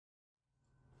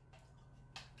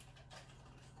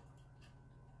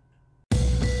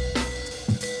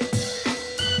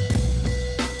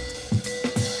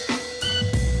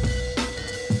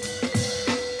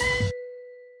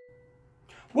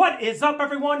What is up,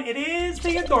 everyone? It is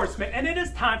the endorsement, and it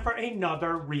is time for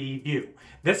another review.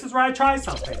 This is where I try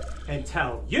something and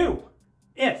tell you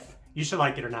if you should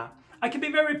like it or not. I can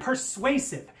be very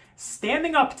persuasive.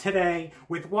 Standing up today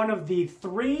with one of the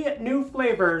 3 new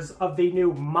flavors of the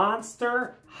new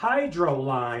Monster Hydro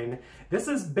line. This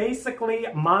is basically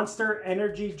Monster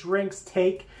Energy drinks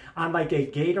take on like a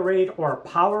Gatorade or a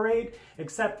Powerade,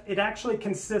 except it actually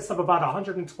consists of about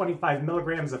 125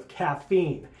 milligrams of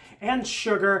caffeine and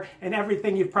sugar and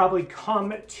everything you've probably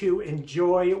come to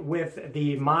enjoy with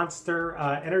the Monster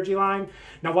Energy line.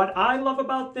 Now, what I love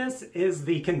about this is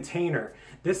the container.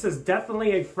 This is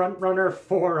definitely a front runner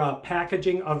for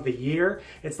packaging of the year.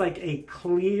 It's like a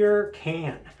clear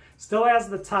can. Still has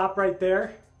the top right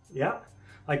there. Yep,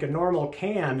 like a normal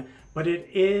can, but it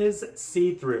is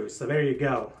see-through. So there you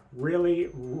go. Really,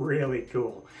 really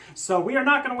cool. So we are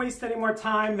not going to waste any more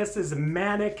time. This is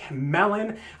Manic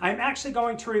Melon. I'm actually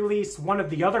going to release one of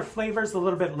the other flavors a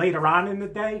little bit later on in the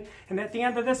day. And at the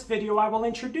end of this video, I will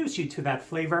introduce you to that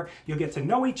flavor. You'll get to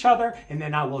know each other, and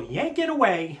then I will yank it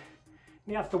away.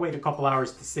 You have to wait a couple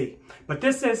hours to see. But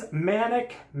this is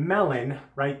Manic Melon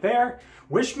right there.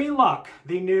 Wish me luck.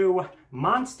 The new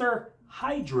Monster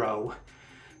Hydro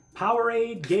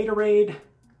Powerade, Gatorade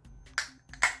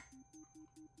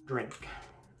drink.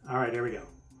 All right, here we go.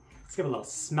 Let's give a little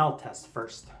smell test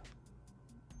first.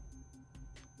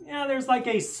 Yeah, there's like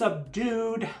a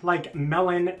subdued, like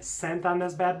melon scent on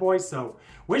this bad boy. So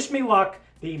wish me luck.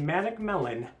 The Manic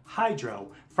Melon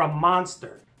Hydro from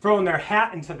Monster. Throwing their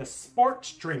hat into the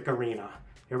sports drink arena.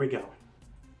 Here we go.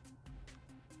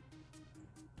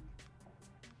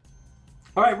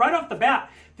 All right, right off the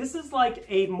bat, this is like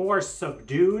a more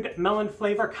subdued melon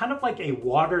flavor, kind of like a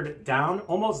watered down,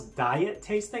 almost diet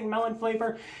tasting melon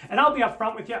flavor. And I'll be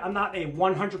upfront with you, I'm not a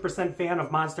 100% fan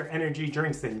of Monster Energy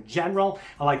drinks in general.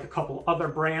 I like a couple other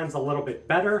brands a little bit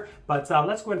better, but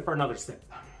let's go in for another sip.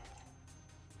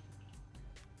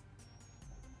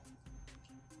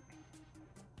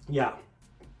 Yeah,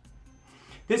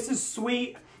 this is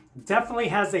sweet, definitely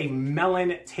has a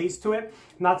melon taste to it.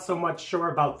 Not so much sure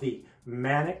about the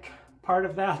manic part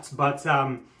of that, but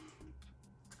I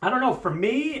don't know, for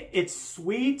me, it's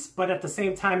sweet, but at the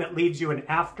same time, it leaves you an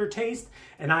aftertaste,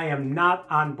 and I am not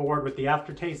on board with the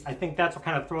aftertaste. I think that's what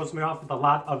kind of throws me off with a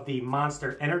lot of the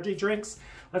Monster Energy drinks.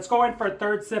 Let's go in for a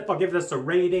third sip. I'll give this a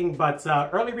rating, but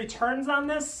early returns on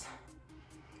this,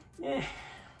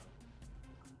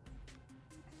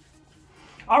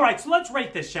 All right, so let's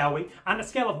rate this, shall we? On a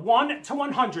scale of 1 to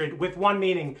 100, with 1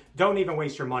 meaning don't even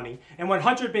waste your money, and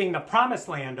 100 being the promised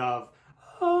land of,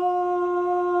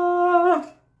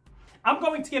 I'm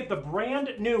going to give the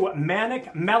brand new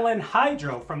Manic Melon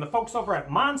Hydro from the folks over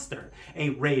at Monster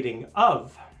a rating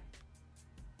of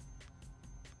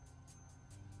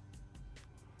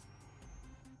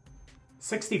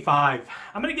 65.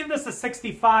 I'm going to give this a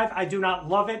 65. I do not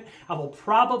love it. I will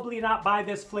probably not buy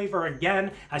this flavor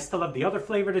again. I still have the other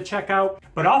flavor to check out.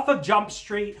 But off of Jump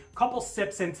Street, a couple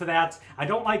sips into that, I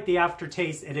don't like the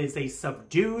aftertaste. It is a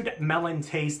subdued melon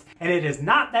taste, and it is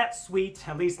not that sweet,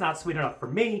 at least not sweet enough for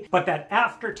me, but that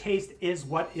aftertaste is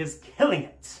what is killing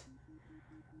it.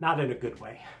 Not in a good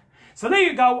way. So there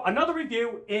you go, another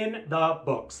review in the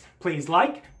books. Please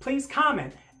like, please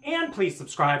comment, and please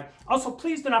subscribe. Also,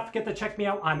 please do not forget to check me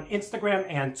out on Instagram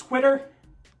and Twitter.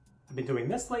 I've been doing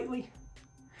this lately.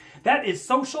 That is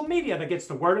social media that gets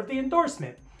the word of the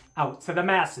endorsement out to the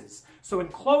masses. So in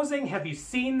closing, have you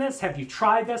seen this? Have you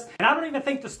tried this? And I don't even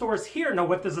think the stores here know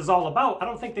what this is all about. I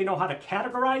don't think they know how to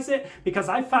categorize it, because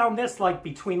I found this like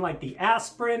between like the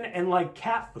aspirin and like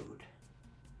cat food.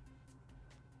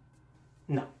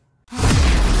 No.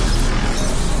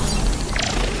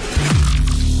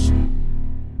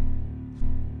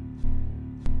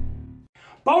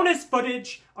 Bonus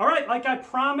footage. All right, like I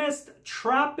promised,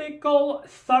 Tropical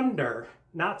Thunder.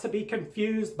 Not to be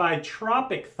confused by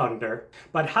Tropic Thunder,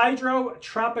 but Hydro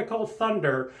Tropical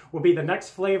Thunder will be the next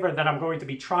flavor that I'm going to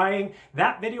be trying.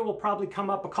 That video will probably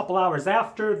come up a couple hours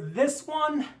after this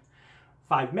one,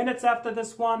 5 minutes after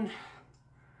this one,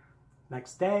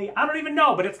 next day. I don't even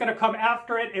know, but it's going to come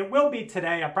after it. It will be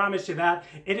today, I promise you that.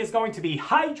 It is going to be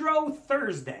Hydro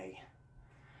Thursday.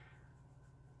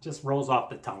 Just rolls off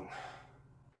the tongue.